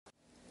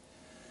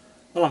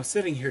Well, I'm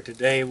sitting here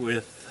today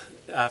with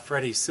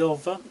Freddie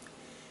Silva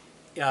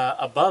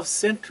above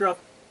Sintra,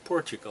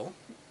 Portugal,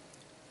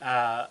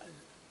 uh,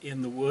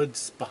 in the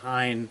woods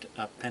behind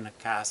Penna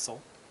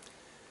Castle.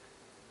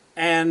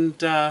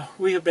 And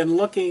we have been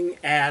looking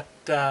at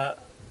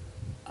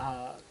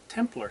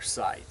Templar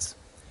sites.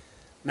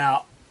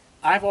 Now,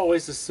 I've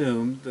always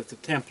assumed that the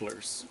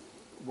Templars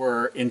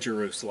were in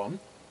Jerusalem,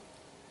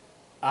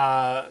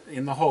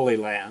 in the Holy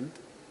Land,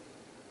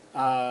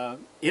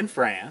 in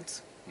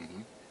France.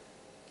 Hmm.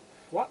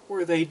 What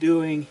were they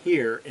doing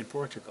here in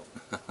Portugal?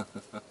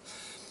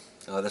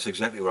 That's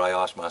exactly what I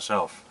asked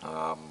myself,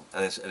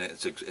 and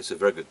it's a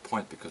very good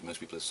point because most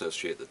people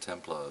associate the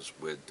Templars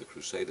with the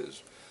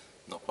Crusaders.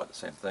 Not quite the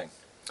same thing.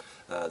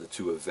 The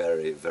two are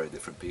very, very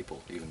different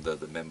people, even though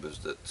the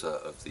members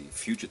of the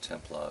future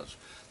Templars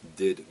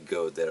did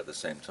go there at the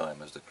same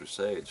time as the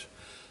Crusades.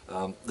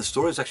 The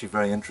story is actually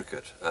very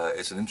intricate.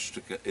 It's an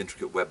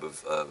intricate web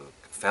of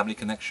family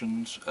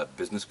connections,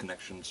 business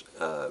connections,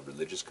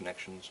 religious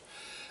connections,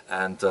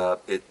 and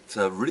it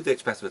really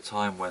dates back to the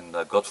time when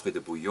Godfrey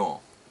de Bouillon,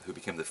 who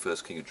became the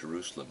first king of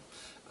Jerusalem,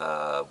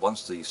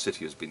 once the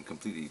city has been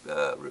completely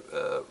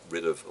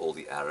rid of all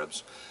the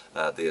Arabs,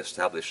 they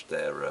established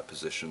their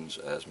positions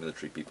as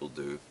military people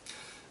do,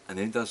 and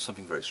then he does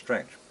something very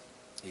strange.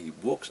 He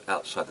walks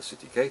outside the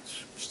city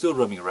gates, still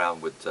roaming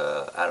around with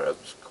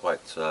Arabs,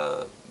 quite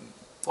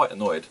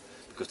annoyed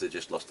because they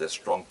just lost their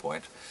strong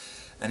point,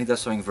 and he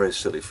does something very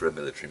silly for a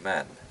military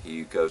man.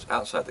 He goes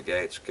outside the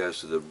gates,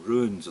 goes to the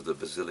ruins of the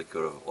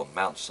Basilica on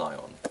Mount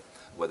Sion,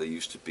 where there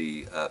used to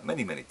be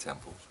many, many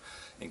temples,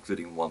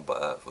 including one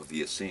of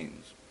the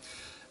Essenes.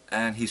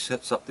 And he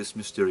sets up this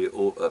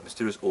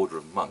mysterious order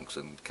of monks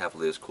and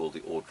cavaliers called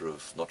the Order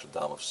of Notre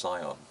Dame of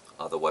Sion,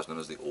 otherwise known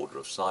as the Order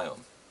of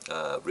Sion.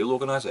 Real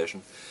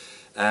organization,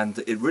 and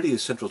it really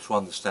is central to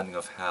understanding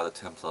of how the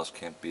Templars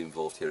came to be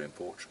involved here in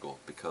Portugal,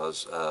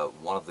 because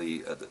one of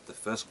the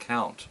first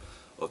count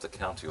of the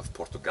county of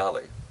Portugal,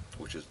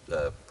 which is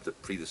the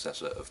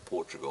predecessor of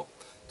Portugal,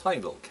 tiny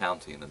little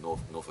county in the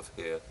north of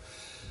here,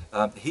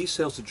 he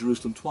sails to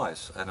Jerusalem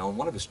twice, and on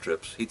one of his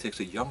trips he takes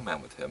a young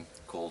man with him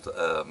called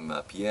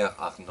Pierre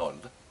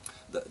Arnauld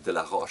de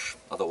la Roche,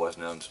 otherwise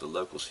known to the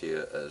locals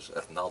here as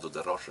Arnaldo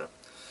de Rocha,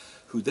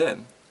 who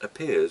then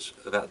appears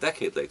about a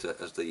decade later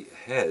as the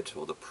head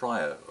or the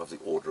prior of the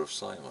Order of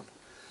Sion.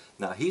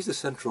 Now, he's the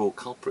central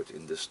culprit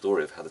in this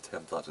story of how the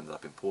Templars ended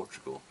up in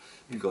Portugal,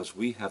 because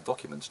we have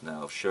documents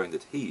now showing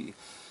that he,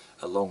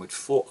 along with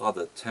 4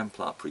 other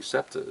Templar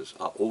preceptors,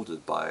 are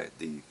ordered by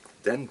the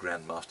then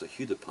Grand Master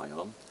Hugh de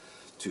Payan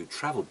to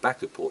travel back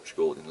to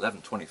Portugal in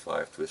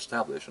 1125 to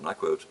establish, and I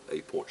quote,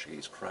 a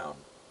Portuguese crown.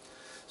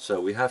 So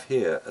we have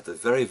here, at the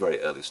very, very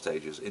early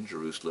stages in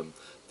Jerusalem,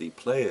 the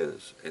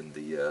players in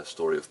the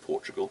story of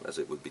Portugal, as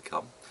it would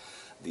become,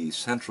 the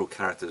central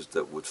characters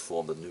that would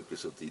form the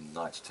nucleus of the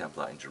Knights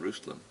Templar in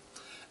Jerusalem,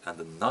 and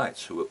the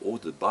knights who were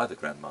ordered by the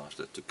Grand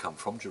Master to come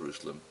from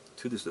Jerusalem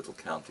to this little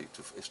county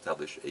to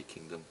establish a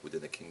kingdom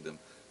within a kingdom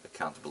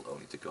accountable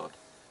only to God.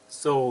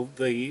 So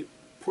the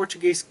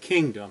Portuguese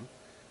kingdom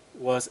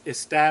was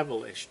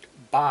established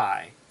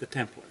by the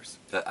Templars.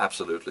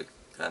 Absolutely.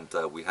 And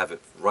we have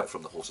it right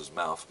from the horse's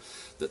mouth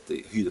that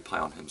the Hugh de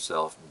Payan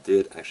himself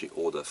did actually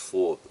order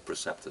 4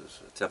 preceptors,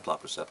 Templar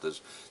preceptors,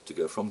 to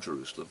go from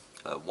Jerusalem.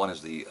 One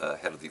is the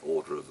head of the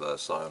Order of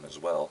Sion as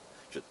well,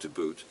 to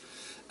boot.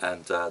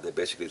 And they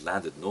basically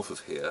landed north of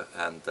here,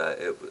 and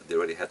they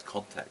already had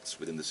contacts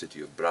within the city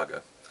of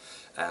Braga.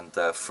 And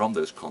from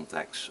those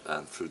contacts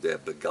and through their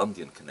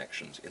Burgundian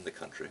connections in the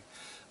country,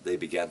 they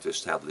began to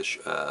establish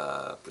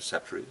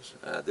preceptories.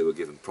 They were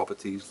given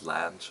properties,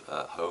 land,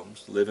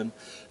 homes to live in,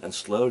 and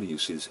slowly you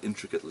see this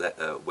intricate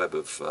web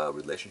of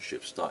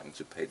relationships starting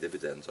to pay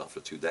dividends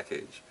after 2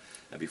 decades.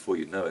 And before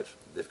you know it,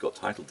 they've got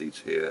title deeds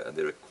here, and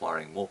they're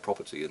acquiring more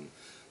property in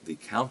the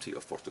county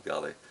of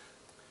Portugal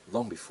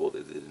long before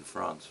they did in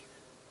France.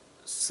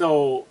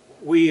 So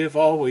we have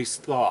always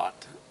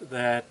thought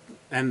that,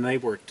 and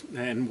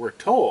were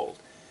told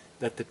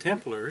that the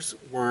Templars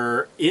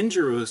were in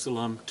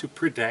Jerusalem to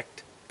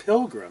protect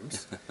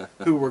pilgrims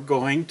who were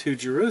going to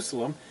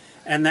Jerusalem,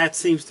 and that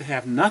seems to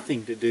have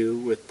nothing to do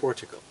with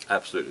Portugal.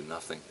 Absolutely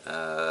nothing.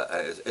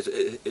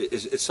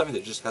 It's something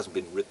that just hasn't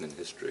been written in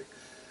history.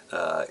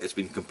 It's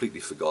been completely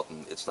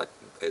forgotten. It's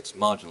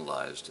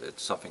marginalized.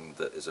 It's something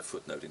that is a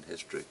footnote in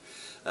history.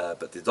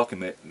 But the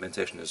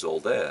documentation is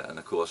all there, and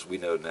of course we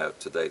know now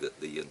today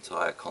that the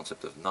entire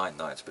concept of 9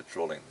 nights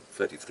patrolling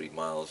 33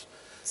 miles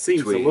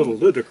Seems a little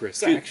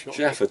ludicrous, actually.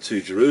 Jaffa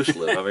to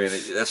Jerusalem. I mean,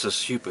 that's a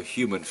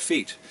superhuman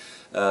feat.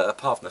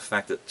 Apart from the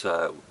fact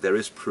that there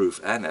is proof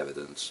and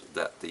evidence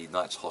that the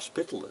Knights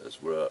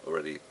Hospitallers were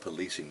already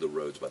policing the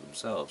roads by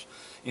themselves.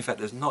 In fact,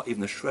 there's not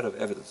even a shred of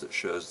evidence that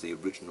shows the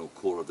original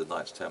core of the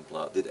Knights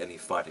Templar did any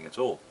fighting at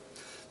all.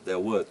 There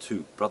were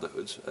 2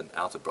 brotherhoods, an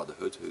outer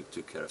brotherhood who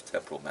took care of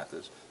temporal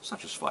matters,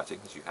 such as fighting,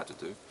 as you had to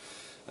do.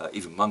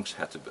 Even monks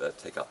had to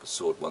take up a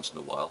sword once in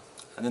a while.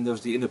 And then there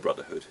was the inner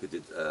brotherhood who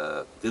did,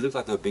 they looked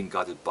like they were being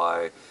guided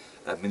by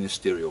a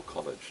ministerial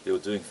college. They were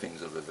doing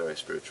things of a very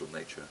spiritual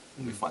nature.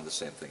 And we find the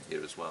same thing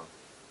here as well.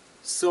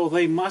 So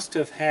they must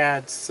have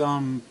had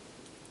some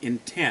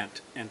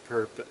intent and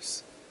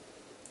purpose,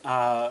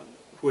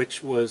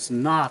 which was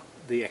not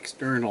the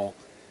external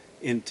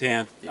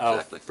intent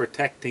Exactly. of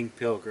protecting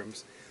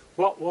pilgrims.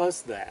 What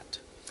was that?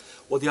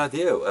 Well, the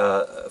idea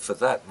for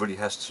that really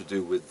has to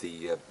do with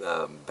the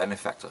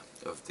benefactor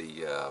of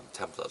the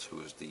Templars, who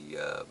was the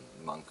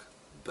monk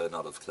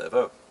Bernard of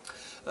Clairvaux.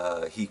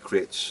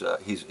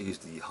 He's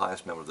the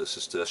highest member of the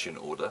Cistercian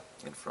order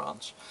in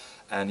France,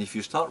 and if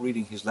you start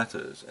reading his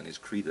letters and his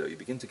credo, you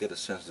begin to get a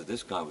sense that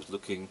this guy was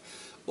looking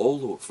all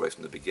the way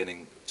from the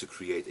beginning to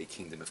create a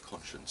kingdom of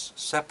conscience,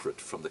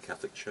 separate from the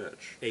Catholic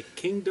Church. A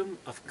kingdom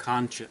of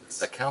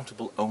conscience.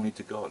 Accountable only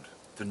to God,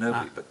 to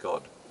nobody but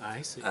God.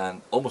 I see.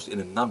 And almost in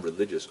a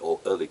non-religious or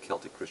early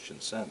Celtic Christian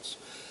sense.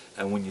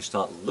 And when you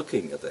start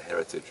looking at the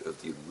heritage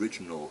of the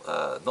original,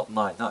 not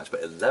 9 knights,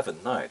 but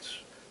 11 knights,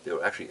 there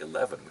were actually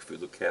 11 if we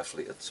look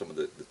carefully at some of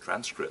the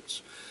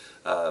transcripts.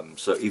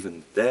 So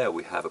even there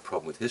we have a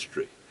problem with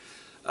history.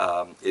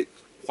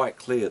 It's quite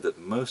clear that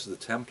most of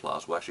the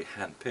Templars were actually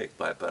handpicked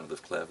by Bernard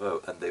of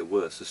Clairvaux, and they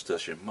were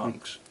Cistercian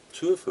monks,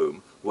 2 of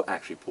whom were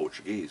actually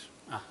Portuguese.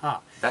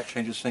 Aha. That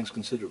changes things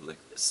considerably.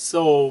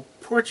 So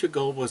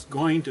Portugal was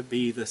going to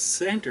be the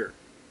center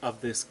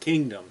of this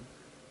kingdom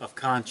of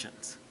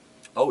conscience.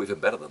 Oh, even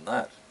better than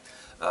that.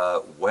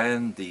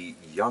 When the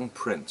young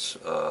prince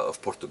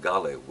of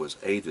Portugal was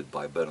aided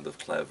by Bernard of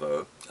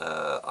Clairvaux,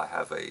 I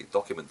have a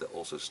document that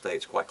also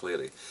states quite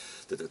clearly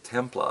that the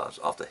Templars,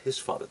 after his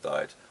father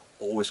died,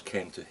 always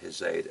came to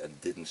his aid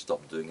and didn't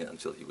stop doing it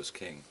until he was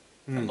king,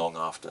 and long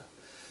after.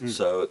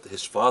 So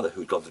his father,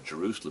 who'd gone to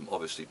Jerusalem,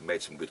 obviously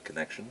made some good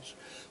connections.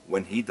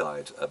 When he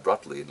died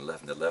abruptly in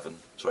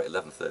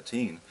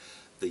 1113,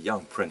 the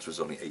young prince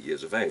was only 8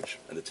 years of age,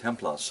 and the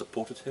Templars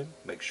supported him,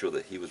 make sure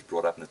that he was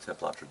brought up in the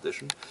Templar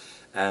tradition,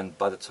 and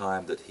by the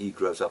time that he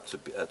grows up to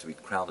be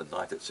crowned a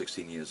knight at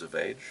 16 years of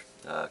age,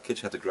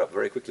 kids had to grow up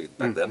very quickly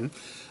back then,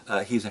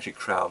 he's actually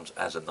crowned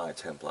as a Knight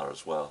Templar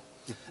as well.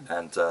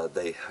 And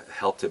they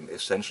helped him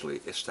essentially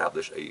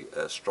establish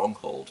a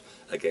stronghold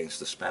against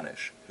the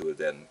Spanish, who were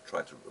then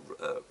trying to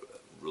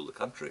rule the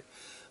country.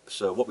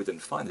 So what we then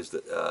find is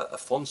that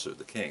Afonso,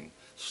 the king,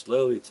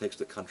 slowly takes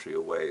the country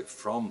away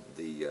from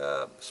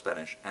the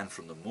Spanish and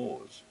from the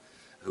Moors,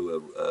 who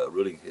are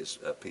ruling his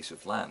piece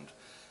of land.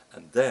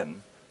 And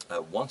then,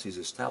 once he's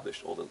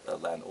established all the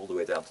land all the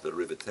way down to the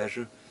River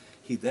Tejo,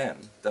 he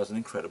then does an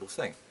incredible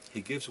thing.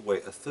 He gives away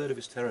 1/3 of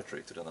his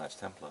territory to the Knights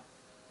Templar.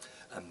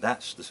 And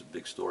that's the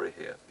big story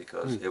here,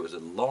 because it was a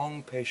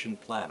long, patient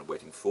plan,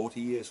 waiting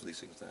 40 years for these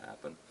things to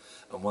happen.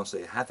 And once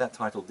they had that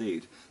title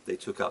deed, they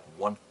took up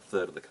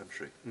 1/3 of the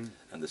country,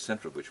 and the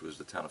center of which was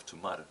the town of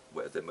Tomar,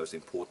 where their most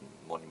important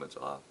monuments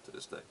are to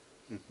this day.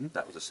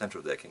 That was the center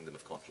of their kingdom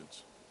of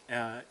conscience.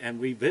 And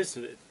we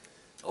visited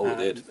Oh, we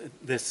did.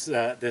 this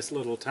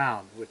little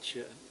town, which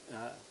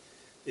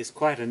is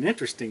quite an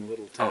interesting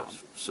little town.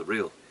 Oh,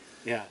 surreal.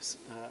 Yes.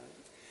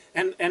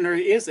 And there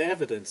is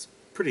evidence,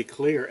 pretty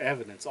clear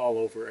evidence all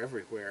over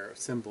everywhere,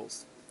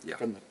 symbols Yeah.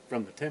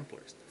 from the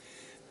Templars.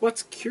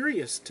 What's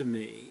curious to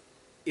me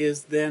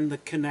is then the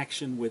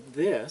connection with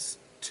this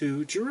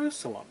to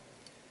Jerusalem.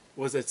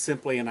 Was it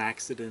simply an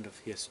accident of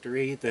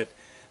history that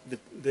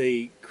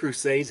the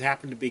Crusades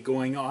happened to be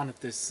going on at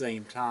this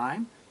same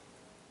time?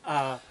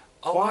 Oh,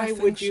 Why I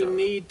think would you so.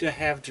 need to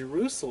have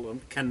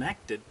Jerusalem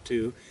connected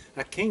to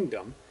a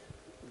kingdom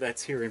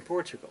that's here in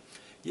Portugal?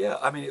 Yeah,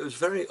 I mean, it was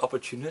very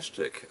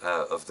opportunistic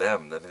of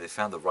them. I mean, they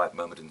found the right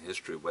moment in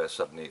history where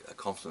suddenly a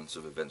confluence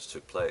of events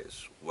took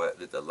place, where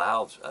it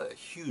allowed a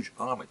huge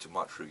army to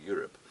march through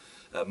Europe,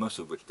 most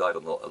of which died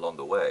along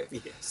the way.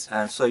 Yes.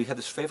 And so you had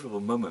this favorable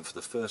moment for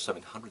the first time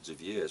in hundreds of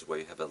years where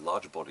you have a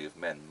large body of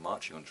men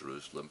marching on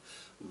Jerusalem,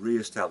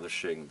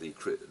 re-establishing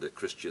the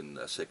Christian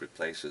sacred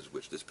places,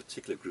 which this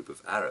particular group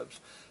of Arabs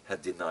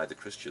had denied the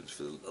Christians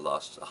for the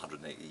last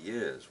 180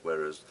 years,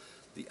 whereas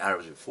the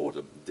Arabs before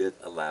them did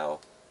allow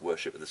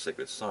worship at the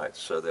sacred sites.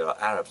 So there are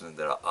Arabs and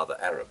there are other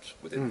Arabs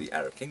within the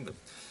Arab kingdom.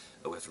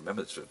 We have to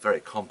remember it's a very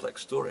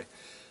complex story.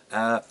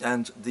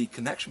 And the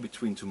connection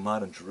between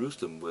Tomar and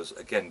Jerusalem was,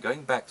 again,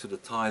 going back to the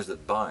ties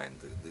that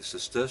bind. The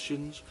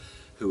Cistercians,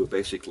 who were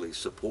basically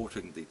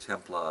supporting the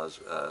Templars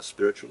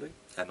spiritually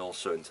and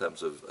also in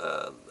terms of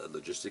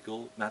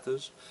logistical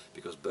matters,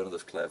 because Bernard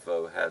of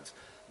Clairvaux had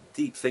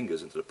deep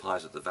fingers into the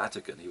pies of the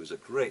Vatican. He was a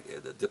great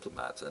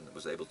diplomat and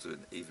was able to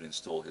even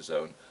install his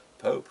own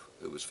Pope,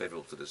 who was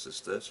favourable to the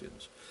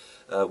Cistercians.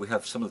 We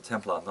have some of the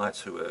Templar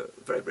Knights who were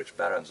very rich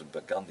barons and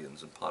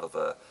Burgundians and part of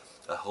a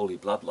holy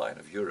bloodline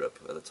of Europe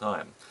at the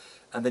time.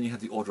 And then you had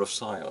the Order of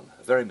Sion,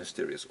 a very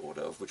mysterious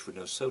order of which we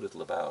know so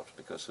little about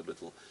because so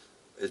little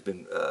has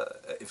been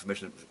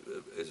information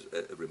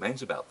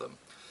remains about them.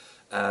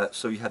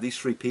 So you have these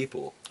 3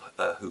 people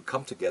who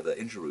come together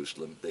in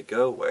Jerusalem, they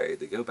go away,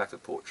 they go back to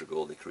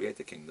Portugal, they create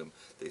the kingdom,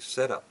 they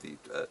set up the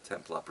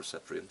Templar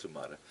Preceptory in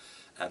Tomar,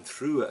 and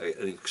through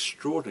an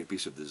extraordinary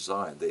piece of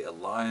design, they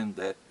aligned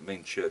their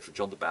main church of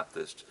John the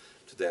Baptist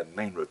to their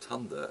main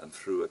rotunda, and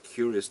through a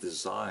curious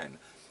design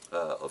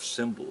of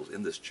symbols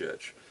in this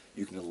church,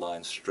 you can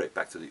align straight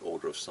back to the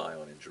Order of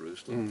Sion in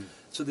Jerusalem.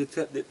 So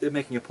they're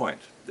making a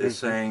point. They're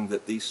saying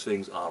that these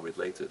things are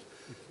related.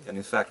 And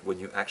in fact, when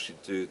you actually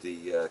do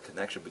the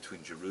connection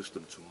between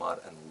Jerusalem, Tumar,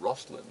 and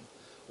Rosslyn,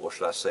 or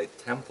should I say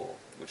Temple,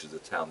 which is the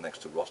town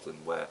next to Rosslyn,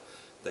 where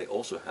they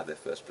also had their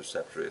first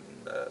preceptor in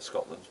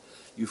Scotland,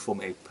 you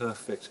form a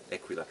perfect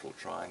equilateral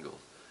triangle.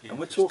 And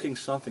we're talking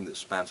something that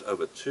spans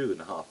over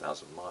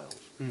 2,500 miles.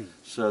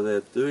 So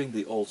they're doing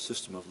the old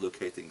system of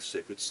locating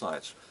sacred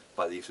sites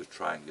by the use of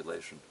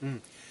triangulation.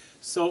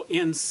 So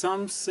in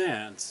some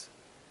sense,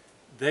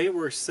 they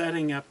were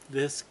setting up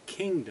this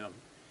kingdom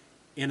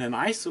in an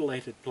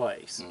isolated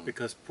place,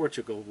 because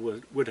Portugal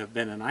would have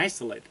been an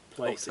isolated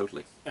place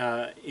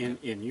in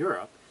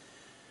Europe.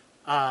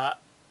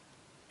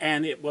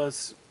 And it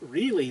was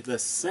really the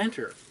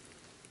center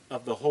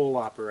of the whole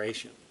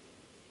operation.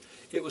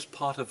 It was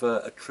part of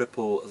a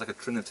triple, like a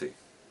trinity.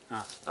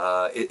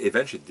 It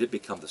eventually did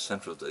become the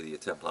center of the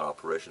Templar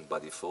operation by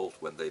default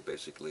when they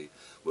basically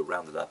were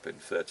rounded up in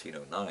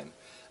 1309.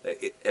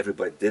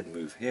 Everybody did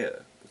move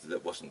here.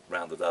 That wasn't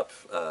rounded up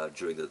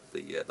during the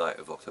night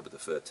of October the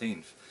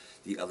 13th.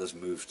 The others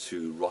moved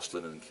to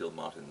Rosslyn and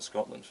Kilmartin in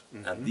Scotland.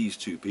 And these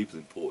two people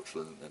in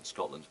Portugal and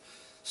Scotland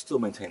still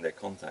maintain their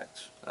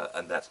contacts,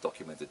 and that's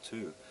documented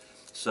too.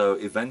 So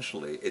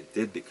eventually it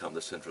did become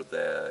the center of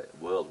their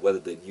world. Whether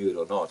they knew it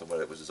or not, and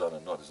whether it was designed or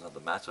not, is another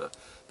matter.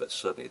 But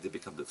certainly it did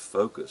become the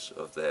focus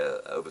of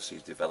their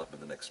overseas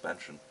development and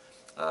expansion,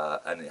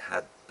 and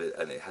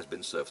it has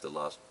been so for the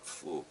last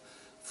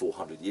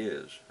 400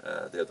 years.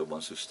 They're the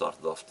ones who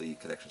started off the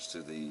connections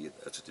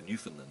to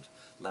Newfoundland,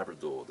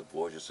 Labrador, the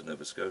voyages to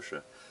Nova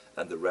Scotia,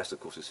 and the rest,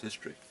 of course, is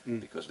history.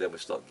 Because then we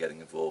start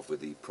getting involved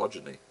with the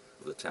progeny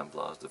of the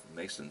Templars, the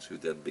Masons, who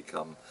then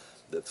become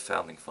the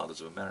founding fathers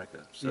of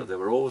America. So they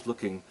were always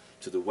looking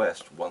to the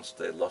West once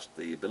they lost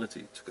the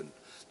ability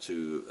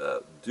to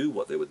do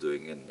what they were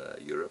doing in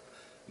Europe,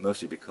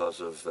 mostly because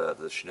of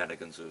the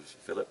shenanigans of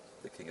Philip,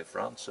 the King of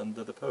France, and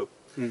the Pope.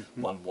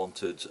 One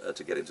wanted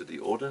to get into the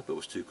order, but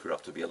was too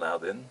corrupt to be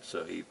allowed in,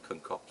 so he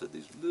concocted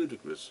these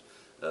ludicrous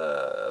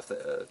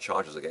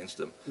charges against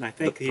them. And I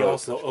think he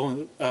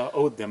also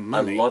owed them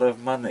money. A lot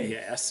of money.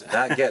 Yes.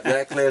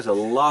 that clears a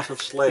lot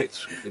of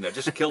slates.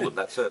 Just kill them,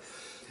 that's it.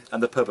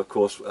 And the Pope, of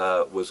course,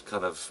 was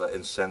kind of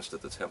incensed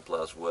that the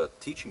Templars were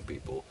teaching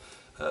people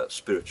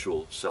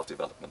spiritual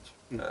self-development.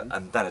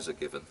 And that is a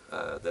given.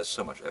 There's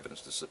so much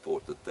evidence to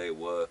support that they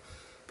were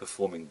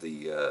performing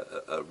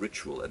a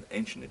ritual, an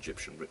ancient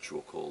Egyptian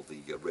ritual called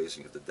the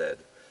raising of the dead.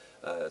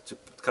 To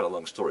cut a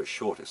long story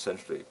short,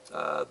 essentially,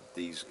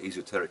 these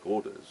esoteric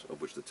orders,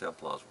 of which the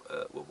Templars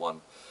were one,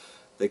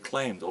 they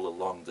claimed all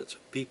along that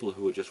people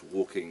who were just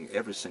walking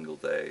every single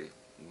day,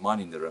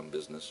 minding their own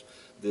business,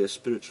 they're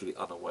spiritually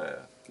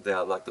unaware. They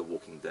are like the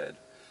walking dead.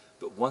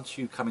 But once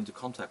you come into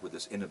contact with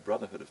this inner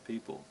brotherhood of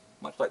people,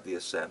 much like the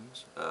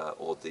Assems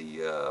or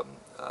the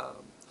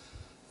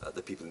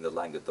people in the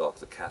Languedoc,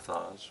 the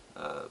Cathars,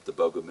 the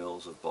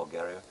Bogomils of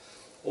Bulgaria,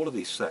 all of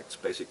these sects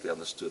basically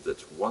understood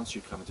that once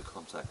you come into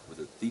contact with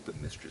the deeper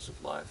mysteries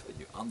of life and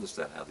you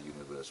understand how the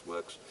universe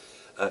works,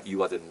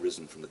 you are then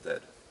risen from the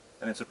dead.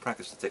 And it's a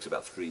practice that takes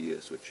about 3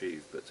 years to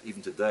achieve, but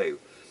even today,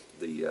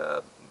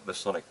 the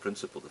Masonic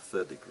principle, the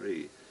third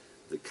degree,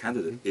 the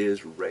candidate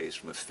is raised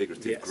from a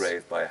figurative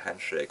grave by a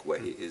handshake where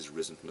he is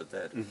risen from the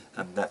dead.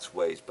 And that's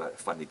where he's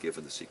finally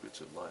given the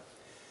secrets of life.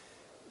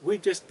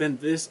 We've just been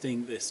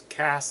visiting this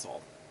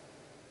castle,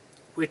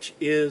 which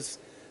is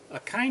a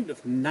kind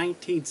of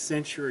 19th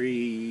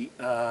century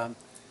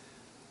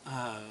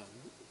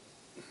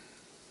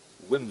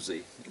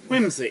whimsy.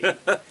 Whimsy.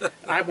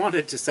 I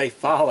wanted to say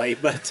folly,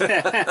 but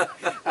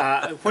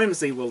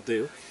whimsy will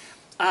do.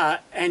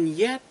 And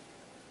yet,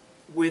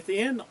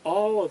 within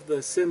all of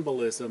the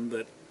symbolism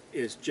that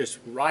is just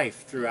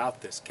rife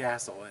throughout this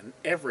castle, and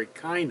every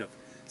kind of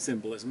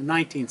symbolism,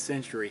 19th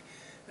century,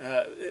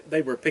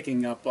 they were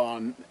picking up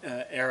on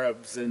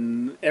Arabs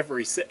and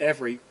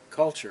every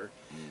culture.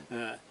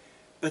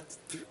 But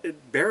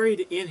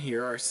buried in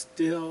here are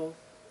still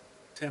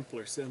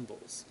Templar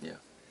symbols. Yeah.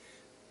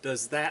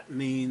 Does that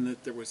mean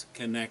that there was a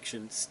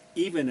connection,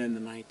 even in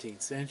the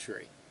 19th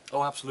century?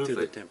 Oh, absolutely.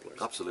 To the Templars.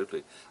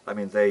 Absolutely. I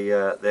mean,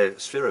 their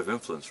sphere of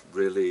influence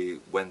really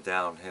went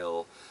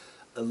downhill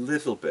a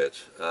little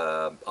bit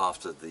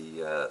after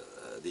the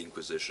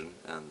Inquisition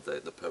and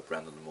the Pope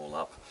rounded them all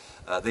up.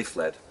 They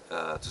fled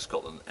to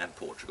Scotland and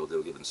Portugal. They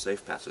were given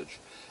safe passage,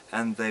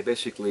 and they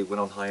basically went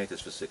on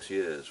hiatus for 6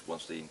 years.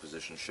 Once the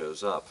Inquisition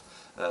shows up,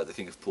 the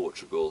King of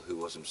Portugal, who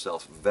was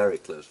himself very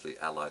closely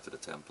allied to the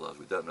Templars,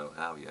 we don't know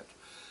how yet,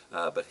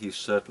 but he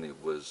certainly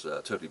was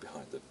totally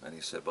behind them. And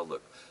he said, well,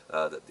 look,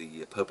 that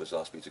the Pope has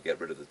asked me to get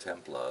rid of the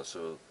Templars,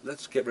 so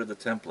let's get rid of the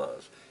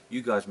Templars.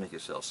 You guys make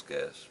yourselves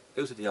scarce.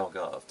 Go to the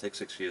Algarve, take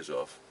 6 years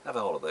off, have a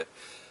holiday,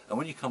 and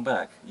when you come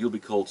back, you'll be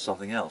called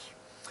something else.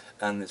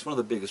 And it's one of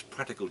the biggest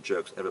practical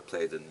jokes ever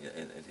played in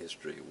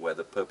history, where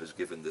the Pope has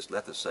given this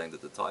letter saying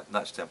that the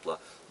Knights Templar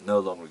no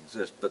longer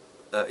exist. But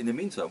in the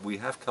meantime, we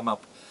have come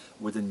up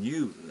with a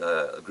new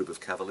group of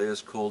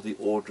cavaliers called the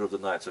Order of the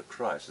Knights of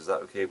Christ. Is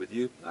that okay with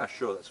you? Ah,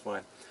 sure, that's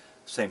fine.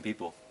 same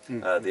people.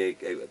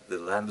 The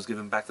land was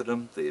given back to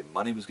them, the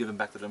money was given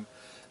back to them,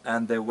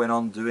 and they went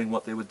on doing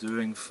what they were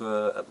doing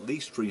for at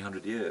least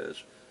 300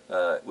 years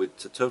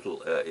with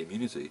total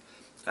immunity.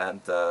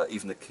 And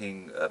even the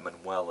King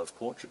Manuel of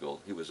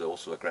Portugal, he was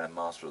also a Grand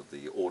Master of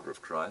the Order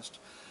of Christ,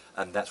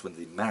 and that's when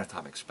the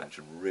maritime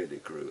expansion really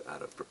grew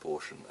out of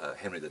proportion.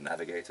 Henry the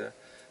Navigator,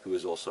 who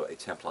was also a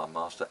Templar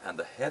master and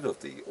the head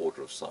of the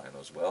Order of Sion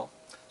as well,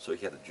 so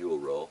he had a dual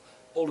role.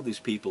 All of these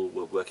people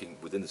were working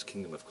within this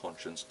kingdom of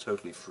conscience,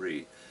 totally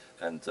free,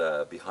 and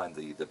behind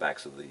the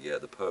backs of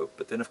the Pope.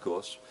 But then, of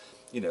course,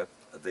 you know,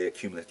 they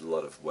accumulated a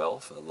lot of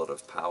wealth, a lot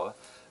of power,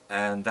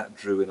 and that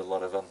drew in a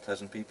lot of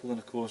unpleasant people, and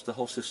of course the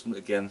whole system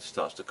again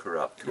starts to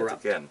corrupt. Yet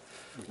again,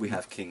 we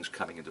have kings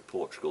coming into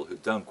Portugal who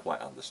don't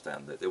quite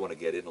understand that. They want to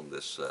get in on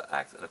this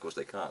act, and of course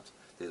they can't.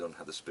 They don't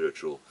have the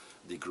spiritual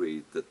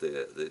degree that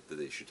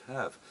they should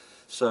have.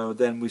 So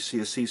then we see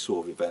a seesaw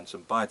of events,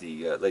 and by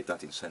the late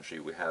 19th century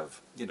we have,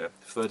 you know,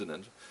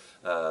 Ferdinand,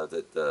 one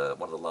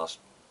of the last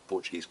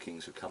Portuguese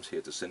kings who comes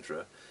here to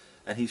Sintra,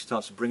 and he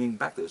starts bringing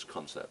back those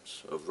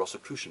concepts of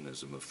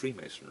Rosicrucianism, of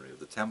Freemasonry, of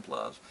the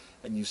Templars,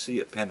 and you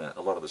see at Pena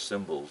a lot of the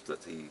symbols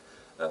that he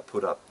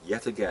put up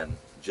yet again,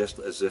 just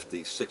as if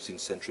the 16th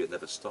century had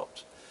never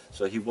stopped.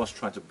 So he was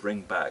trying to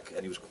bring back,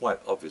 and he was quite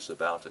obvious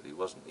about it. He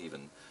wasn't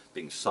even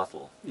being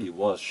subtle. He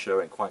was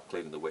showing quite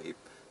clearly in the way he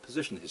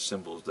positioned his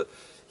symbols that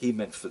he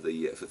meant for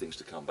things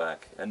to come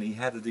back, and he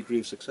had a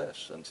degree of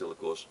success until, of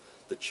course,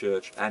 the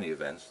church and the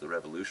events, the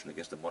revolution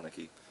against the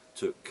monarchy,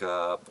 took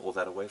all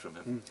that away from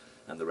him.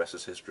 And the rest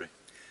is history.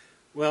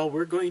 Well,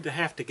 we're going to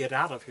have to get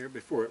out of here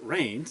before it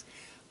rains.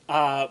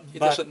 It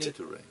doesn't need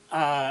to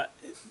rain.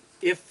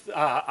 If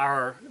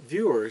our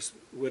viewers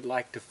would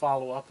like to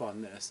follow up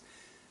on this,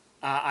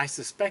 I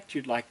suspect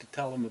you'd like to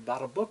tell them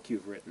about a book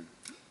you've written.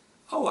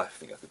 Oh, I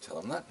think I could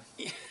tell them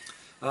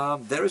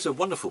that. There is a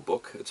wonderful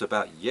book. It's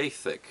about yay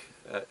thick.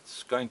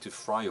 It's going to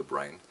fry your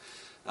brain.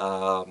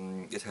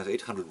 It has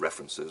 800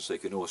 references, so you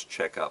can always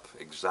check up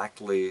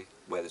exactly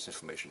where this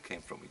information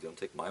came from. You don't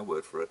take my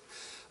word for it.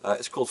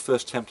 It's called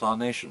First Templar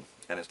Nation,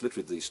 and it's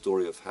literally the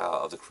story of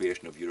the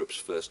creation of Europe's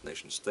first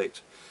nation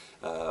state,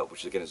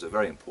 which again is a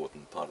very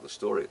important part of the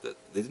story, that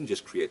they didn't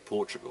just create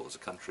Portugal as a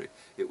country,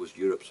 it was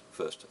Europe's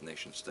first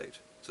nation state.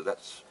 So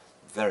that's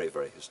very,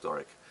 very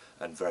historic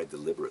and very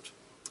deliberate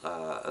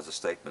as a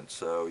statement.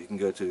 So you can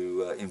go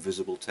to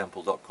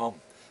invisibletemple.com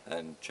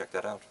and check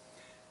that out.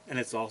 And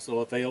it's also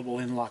available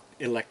in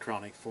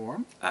electronic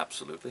form.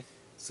 Absolutely.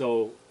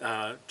 So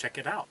check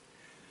it out.